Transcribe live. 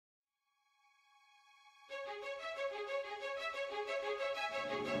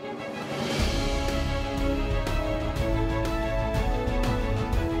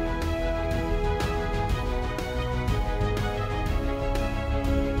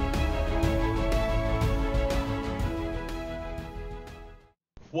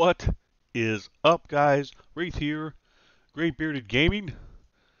What is up, guys? Wraith here, Gray Bearded Gaming.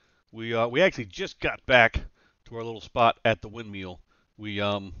 We actually just got back to our little spot at the windmill.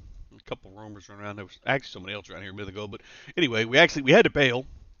 A couple roamers running around. There was actually somebody else around here a minute ago, but anyway, we had to bail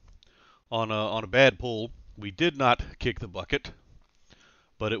on a bad pull. We did not kick the bucket,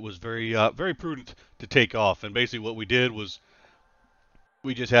 but it was very prudent to take off. And basically, what we did was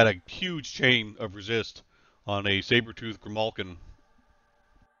we just had a huge chain of resist on a saber-toothed Grimalkin,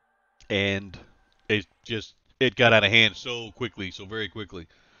 and it got out of hand so quickly, so very quickly.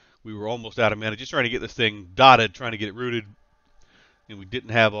 We were almost out of mana, just trying to get this thing dotted, trying to get it rooted, and we didn't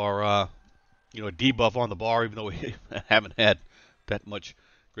have our a debuff on the bar, even though we haven't had that much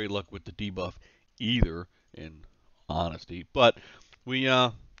great luck with the debuff either, in honesty. But we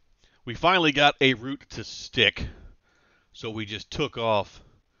finally got a route to stick, so we just took off,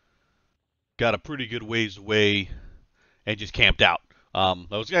 got a pretty good ways away, and just camped out. I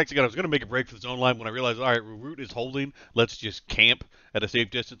was going to make a break for the zone line when I realized, all right, route is holding. Let's just camp at a safe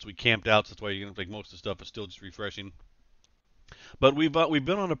distance. We camped out, so that's why you're going to think most of the stuff is still just refreshing. But we've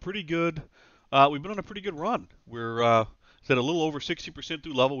been on a pretty good run. We're said a little over 60%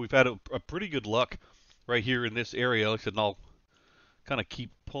 through level. We've had a pretty good luck right here in this area. Like I said, and I'll kind of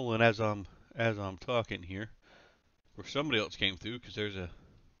keep pulling as I'm talking here. Or somebody else came through because there's a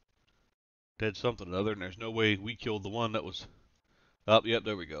dead something or other, and there's no way we killed the one that was. Oh, yep,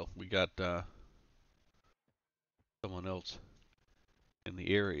 there we go. We got someone else in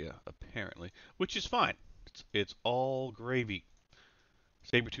the area, apparently, which is fine. It's all gravy.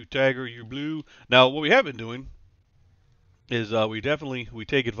 Saber-tooth tiger, you're blue. Now, what we have been doing is we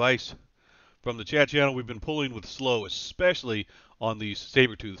take advice from the chat channel. We've been pulling with slow, especially on these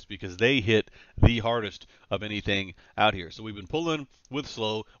saber-tooths, because they hit the hardest of anything out here. So we've been pulling with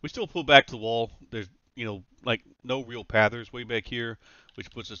slow. We still pull back to the wall. There's like no real pathers way back here, which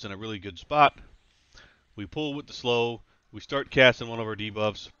puts us in a really good spot. We pull with the slow. We start casting one of our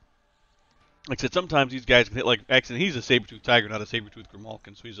debuffs. Like I said, sometimes these guys can hit, like, actually, he's a saber-tooth tiger, not a saber-tooth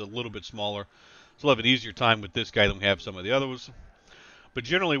Grimalkin, so he's a little bit smaller. So we'll have an easier time with this guy than we have some of the others. But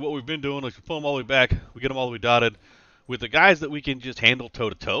generally, what we've been doing is we pull them all the way back, we get them all the way dotted. With the guys that we can just handle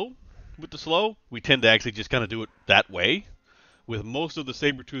toe-to-toe with the slow, we tend to actually just kind of do it that way. With most of the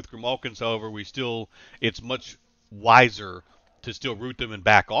saber-tooth Grimalkins, however, it's much wiser to still root them and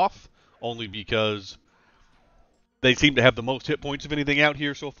back off, only because they seem to have the most hit points of anything out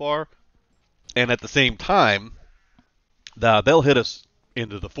here so far. And at the same time, they'll hit us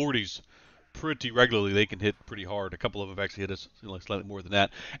into the 40s pretty regularly. They can hit pretty hard. A couple of them have actually hit us slightly more than that.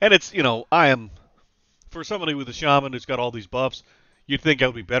 And it's, for somebody with a shaman who's got all these buffs, you'd think I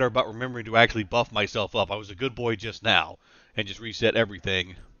would be better about remembering to actually buff myself up. I was a good boy just now and just reset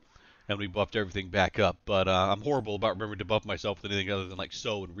everything, and we buffed everything back up. But I'm horrible about remembering to buff myself with anything other than like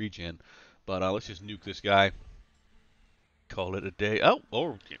sow and regen. But let's just nuke this guy. Call it a day. Oh,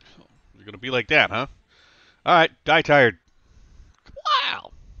 you're going to be like that, huh? All right, die tired.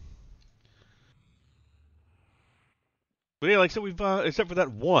 Wow. But yeah, like I said, we've except for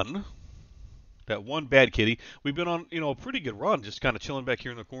that one bad kitty, we've been on a pretty good run, just kind of chilling back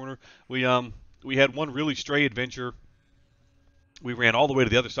here in the corner. We had one really stray adventure. We ran all the way to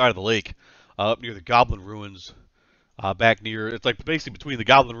the other side of the lake, up near the Goblin Ruins, back near. It's like basically between the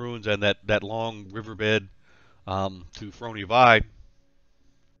Goblin Ruins and that long riverbed to Frony of Eye,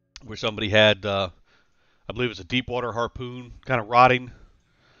 where somebody had, I believe it was a deep water harpoon, kind of rotting.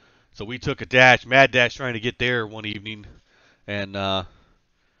 So we took a mad dash, trying to get there one evening, and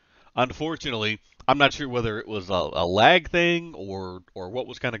unfortunately, I'm not sure whether it was a lag thing or what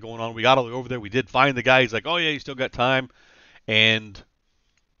was kind of going on. We got all the way over there. We did find the guy. He's like, oh yeah, you still got time. And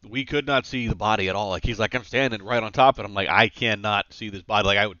we could not see the body at all. Like, he's like, I'm standing right on top, and I'm like, I cannot see this body.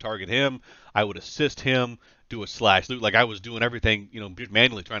 Like, I would target him. I would assist him, do a slash loot. Like, I was doing everything,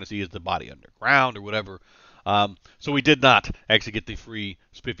 manually trying to see is the body underground or whatever. So we did not actually get the free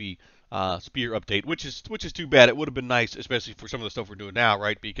spiffy spear update, which is too bad. It would have been nice, especially for some of the stuff we're doing now,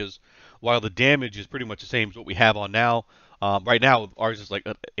 right? Because while the damage is pretty much the same as what we have on now, right now ours is like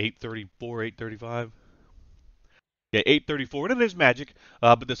 834, 835. Yeah, 834, and it is magic,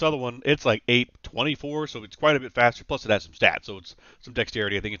 but this other one, it's like 824, so it's quite a bit faster, plus it has some stats, so it's some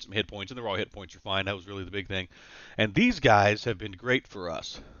dexterity, I think it's some hit points, and the raw hit points are fine. That was really the big thing. And these guys have been great for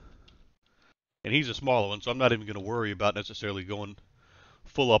us. And he's a smaller one, so I'm not even going to worry about necessarily going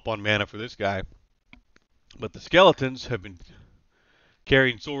full up on mana for this guy. But the skeletons have been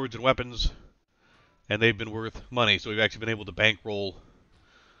carrying swords and weapons, and they've been worth money, so we've actually been able to bankroll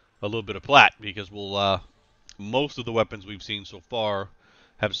a little bit of plat, because most of the weapons we've seen so far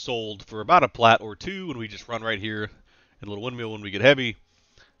have sold for about a plat or two, and we just run right here in a little windmill when we get heavy,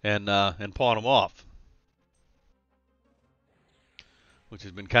 and pawn them off, which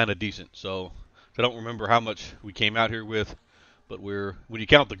has been kind of decent. So I don't remember how much we came out here with, but when you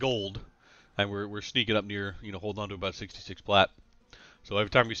count the gold, and we're sneaking up near, holding on to about 66 plat. So every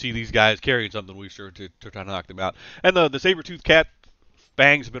time we see these guys carrying something, we sure to try to knock them out. And the saber-toothed cat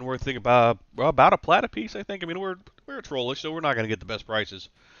bangs have been worth thinking about a plat a piece, I think. I mean, we're trollish, so we're not going to get the best prices,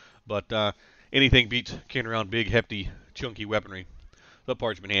 but anything beats carrying around big, hefty, chunky weaponry. That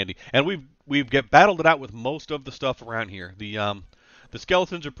part's been handy, and we've battled it out with most of the stuff around here. The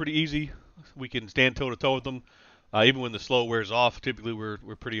skeletons are pretty easy. We can stand toe to toe with them, even when the slow wears off. Typically, we're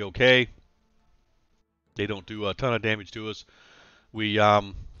pretty okay. They don't do a ton of damage to us.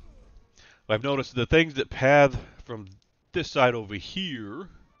 I've noticed the things that path from this side over here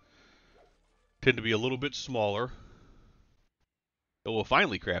tend to be a little bit smaller. Oh, well,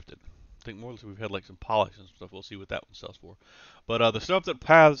 finely crafted. I think more or less we've had like some polish and stuff. We'll see what that one sells for. But the stuff that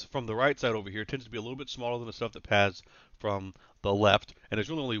paths from the right side over here tends to be a little bit smaller than the stuff that paths from the left. And there's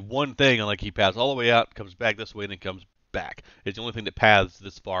really only one thing, like he paths all the way out, comes back this way, and then comes back. It's the only thing that paths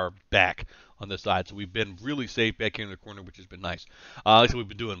this far back on this side. So we've been really safe back here in the corner, which has been nice. Like we've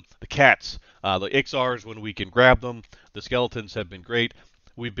been doing the cats, the Ixars when we can grab them. The skeletons have been great.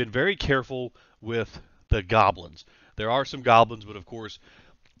 We've been very careful with the goblins. There are some goblins, but of course,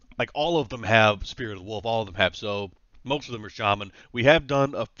 like all of them have Spirit of the Wolf. All of them have so. Most of them are Shaman. We have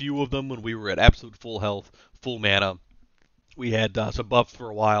done a few of them when we were at absolute full health, full mana. We had some buffs for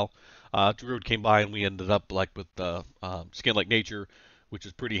a while. Druid came by and we ended up like with Skin Like Nature, which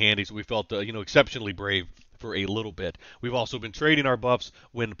is pretty handy. So we felt exceptionally brave for a little bit. We've also been trading our buffs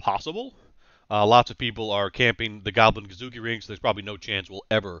when possible. Lots of people are camping the Goblin Kazuki ring, so there's probably no chance we'll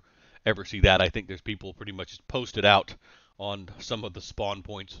ever see that. I think there's people pretty much just posted out on some of the spawn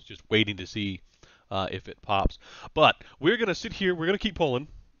points, just waiting to see if it pops. But we're going to sit here. We're going to keep pulling.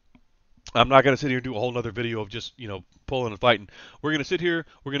 I'm not going to sit here and do a whole other video of just, pulling and fighting. We're going to sit here.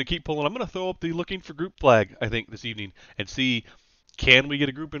 We're going to keep pulling. I'm going to throw up the looking for group flag, I think, this evening and see, can we get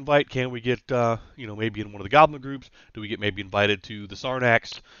a group invite? Can we get, maybe in one of the Goblin groups? Do we get maybe invited to the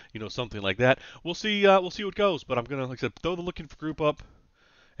Sarnaks? Something like that. We'll see. We'll see what goes. But I'm going to, like I said, throw the looking for group up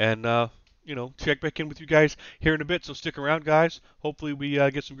and, check back in with you guys here in a bit. So stick around, guys. Hopefully we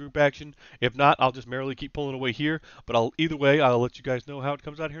get some group action. If not, I'll just merrily keep pulling away here. But either way, I'll let you guys know how it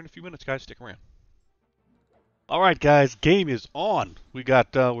comes out here in a few minutes, guys. Stick around. All right, guys. Game is on. We're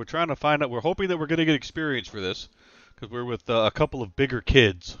trying to find out. We're hoping that we're going to get experience for this because we're with a couple of bigger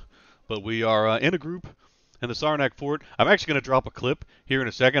kids. But we are in a group in the Sarnak Fort. I'm actually going to drop a clip here in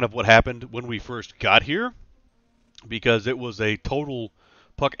a second of what happened when we first got here because it was a total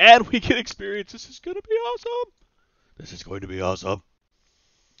puck, and we get experience. This is going to be awesome. This is going to be awesome.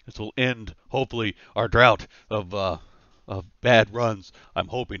 This will end, hopefully, our drought of bad runs, I'm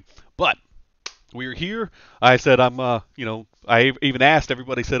hoping. But we're here. I said I even asked,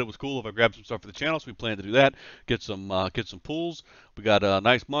 everybody said it was cool if I grabbed some stuff for the channel, so we plan to do that, get some pulls. We got a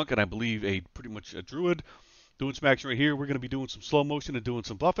nice monk, and I believe pretty much a druid. Doing some action right here. We're going to be doing some slow motion and doing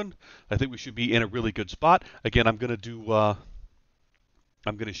some buffing. I think we should be in a really good spot. Again, I'm going to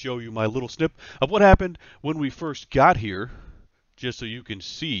show you my little snip of what happened when we first got here, just so you can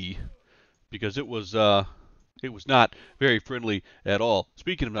see, because it was not very friendly at all.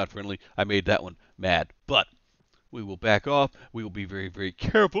 Speaking of not friendly, I made that one mad. But we will back off. We will be very, very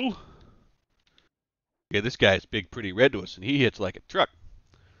careful. Yeah, this guy's big, pretty red to us, and he hits like a truck.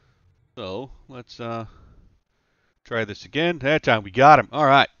 So let's try this again. That time we got him. All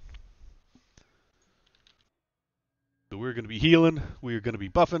right. So we're going to be healing. We're going to be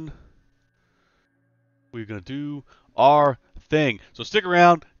buffing. We're going to do our thing. So stick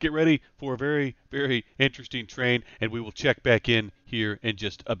around. Get ready for a very, very interesting train, and we will check back in here in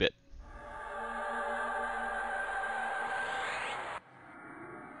just a bit.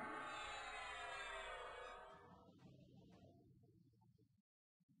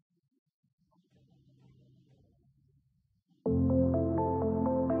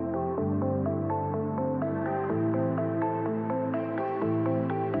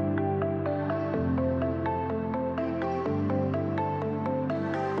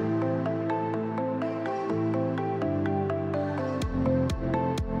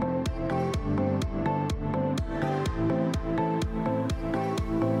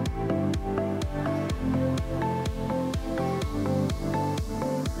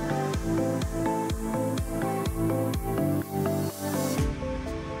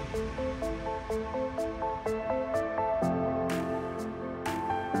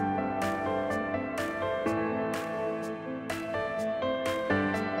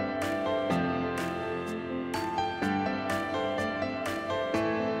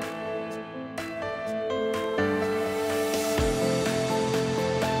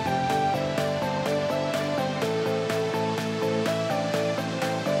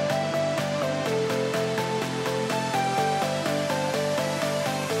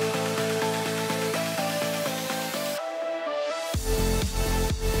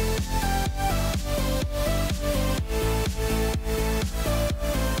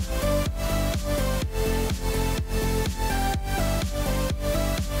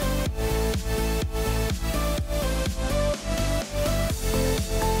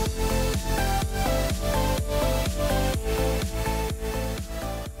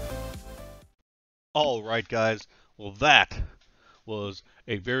 All right, guys. Well, that was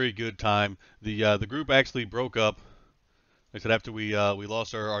a very good time. The group actually broke up. Like I said, after we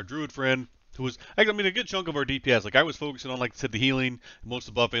lost our druid friend, who was, I mean, a good chunk of our DPS. Like I was focusing on, like I said, the healing, most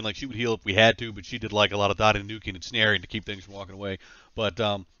of the buffing. Like she would heal if we had to, but she did like a lot of dotting, nuking, and snaring to keep things from walking away. But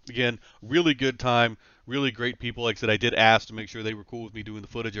again, really good time, really great people. Like I said, I did ask to make sure they were cool with me doing the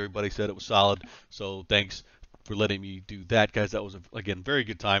footage. Everybody said it was solid, so thanks for letting me do that, guys. That was again very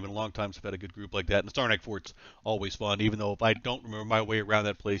good time, and a long time since I've had a good group like that. And the Sarnak Fort's always fun, even though if I don't remember my way around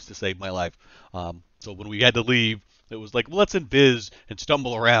that place to save my life. So when we had to leave, it was like, well, let's invis and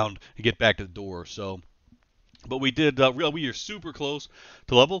stumble around and get back to the door. So, but we did. We are super close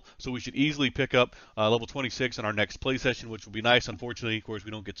to level, so we should easily pick up level 26 in our next play session, which will be nice. Unfortunately, of course,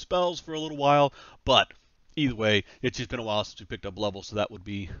 we don't get spells for a little while, but either way, it's just been a while since we picked up level, so that would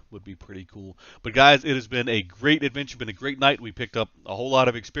be pretty cool. But guys, it has been a great adventure, been a great night. We picked up a whole lot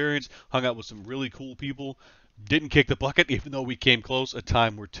of experience, hung out with some really cool people. Didn't kick the bucket, even though we came close a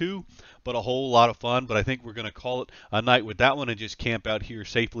time or two, but a whole lot of fun. But I think we're going to call it a night with that one and just camp out here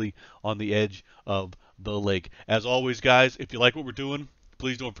safely on the edge of the lake. As always, guys, if you like what we're doing,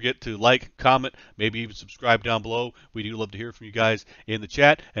 please don't forget to like, comment, maybe even subscribe down below. We do love to hear from you guys in the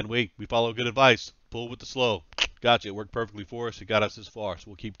chat. And we follow good advice. Pull with the slow. Gotcha. It worked perfectly for us. It got us this far, so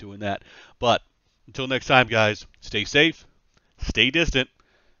we'll keep doing that. But until next time, guys, stay safe, stay distant.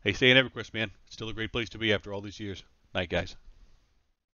 Hey, stay in EverQuest, man. It's still a great place to be after all these years. Night, guys.